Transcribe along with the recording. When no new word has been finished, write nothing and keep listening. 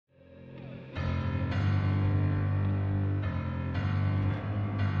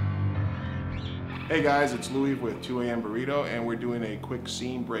Hey guys, it's Louis with 2 AM Burrito, and we're doing a quick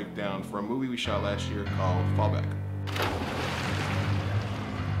scene breakdown for a movie we shot last year called Fallback.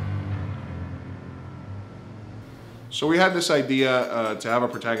 So we had this idea to have a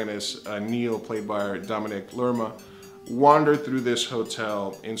protagonist, Neil, played by Dominic Lerma, wander through this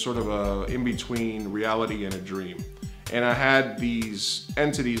hotel in sort of a in-between reality and a dream. And I had these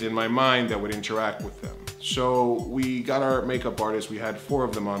entities in my mind that would interact with them. So we got our makeup artists, we had 4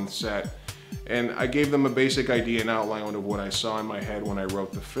 of them on set, and I gave them a basic idea and outline of what I saw in my head when I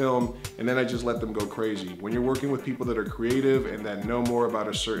wrote the film, and then I just let them go crazy. When you're working with people that are creative and that know more about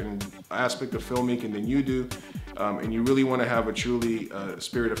a certain aspect of filmmaking than you do, and you really want to have a truly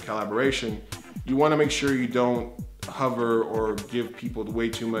spirit of collaboration, you want to make sure you don't hover or give people way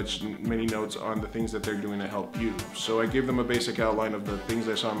too many notes on the things that they're doing to help you. So I give them a basic outline of the things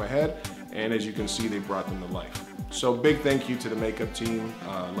I saw in my head, and as you can see, they brought them to life. So big thank you to the makeup team,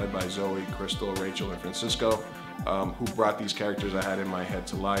 led by Zoe, Crystal, Rachel, and Francisco, who brought these characters I had in my head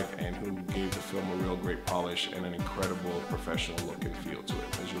to life and who gave the film a real great polish and an incredible professional look and feel to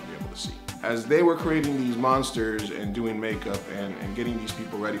it, as you'll be able to see. As they were creating these monsters and doing makeup and getting these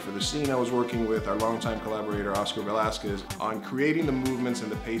people ready for the scene, I was working with our longtime collaborator, Oscar Velasquez, on creating the movements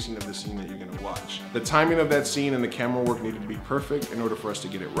and the pacing of the scene that you're gonna watch. The timing of that scene and the camera work needed to be perfect in order for us to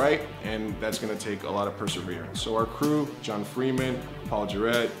get it right, and that's gonna take a lot of perseverance. So our crew, John Freeman, Paul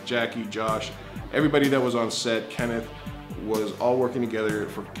Jarrett, Jackie, Josh, everybody that was on set, Kenneth, was all working together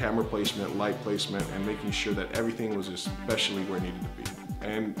for camera placement, light placement, and making sure that everything was especially where it needed to be.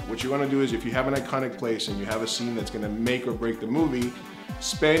 And what you want to do is, if you have an iconic place and you have a scene that's going to make or break the movie,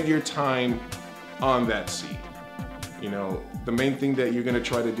 spend your time on that scene. You know, the main thing that you're going to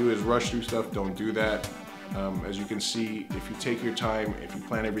try to do is rush through stuff. Don't do that. As you can see, if you take your time, if you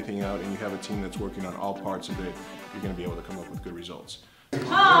plan everything out, and you have a team that's working on all parts of it, you're going to be able to come up with good results. Oh,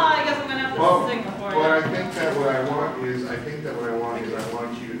 I guess I'm gonna have to sing before. But I think that what I want is, I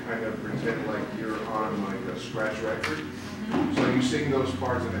want you to kind of pretend like you're on like a scratch record. So you sing those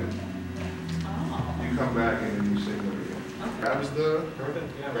parts and then you come back and then you sing them again. Grabs the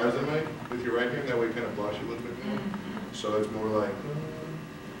mic with your right hand, that way it kind of blocks you a little bit more. So it's more like,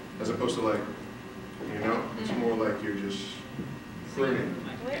 as opposed to like, you know, it's more like you're just crooning.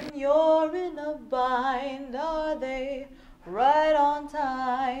 When you're in a bind, are they right on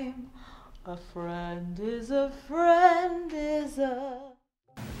time? A friend is a friend is a...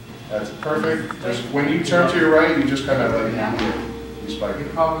 That's perfect. Just when you turn to your right, you just kind of like, you spike You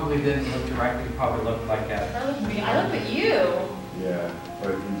it. probably didn't look directly, you probably looked like that. That looked me. I looked at you. Yeah,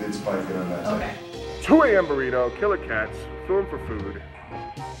 but you did spike it on that side. Okay. 2 AM Burrito, Killer Cats, Film for Food,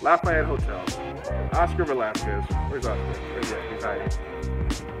 Lafayette Hotel, Oscar Velasquez. Where's Oscar? Where's he? He's hiding.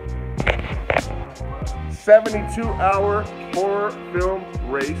 72-hour horror film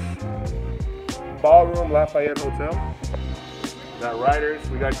race, Ballroom Lafayette Hotel. We got writers,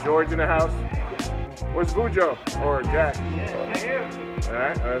 we got George in the house. Where's Bujo? Or Jack?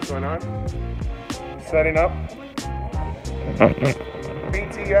 Alright, what's going on? Setting up.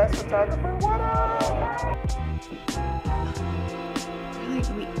 BTS photographer, what up?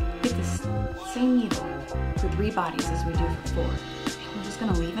 We get this same needle for 3 bodies as we do for 4. We're just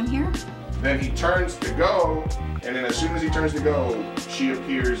gonna leave him here? Then he turns to go, and then as soon as he turns to go, she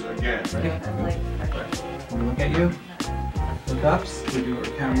appears again. Ready? We look at you. Look up. We do our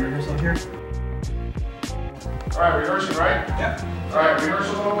camera rehearsal here. All right, rehearsing, right? Yeah. All right,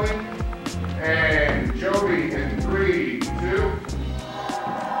 rehearsal only. And Joby in 3, 2.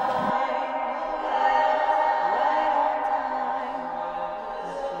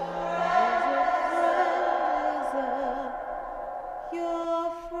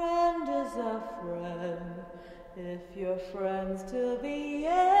 Your friend is a friend, if you're friends till the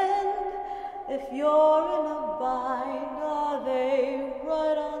end. If you're in a bind, are they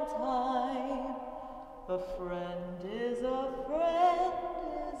right on time? A friend is a friend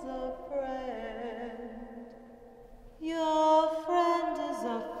is a friend. Your friend is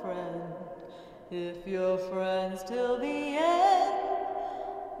a friend, if you're friends till the end.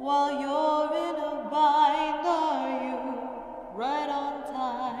 While you're in a bind, are you right on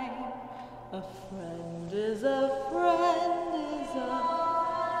time? A friend is a friend is a...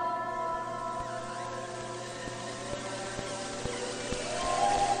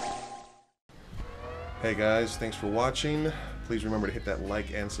 Hey guys, thanks for watching. Please remember to hit that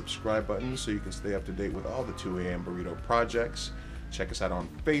like and subscribe button so you can stay up to date with all the 2 AM Burrito projects. Check us out on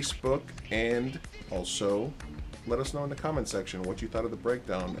Facebook, and also let us know in the comment section what you thought of the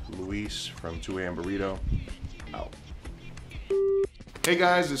breakdown. Luis from 2 AM Burrito, out. Hey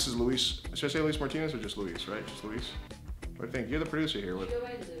guys, this is Luis. Should I say Luis Martinez or just Luis, right? Just Luis? What do you think? You're the producer here. Go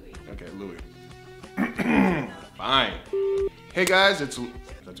by Louis. Okay, Louis. Fine. Hey guys, is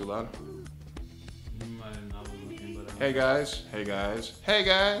that too loud? Hey guys, hey guys, hey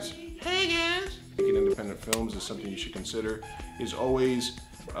guys, hey guys. Making independent films is something you should consider. Is always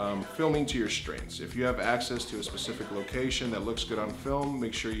filming to your strengths. If you have access to a specific location that looks good on film,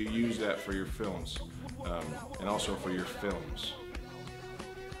 make sure you use that for your films, and also for your films.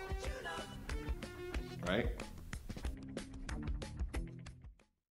 Right?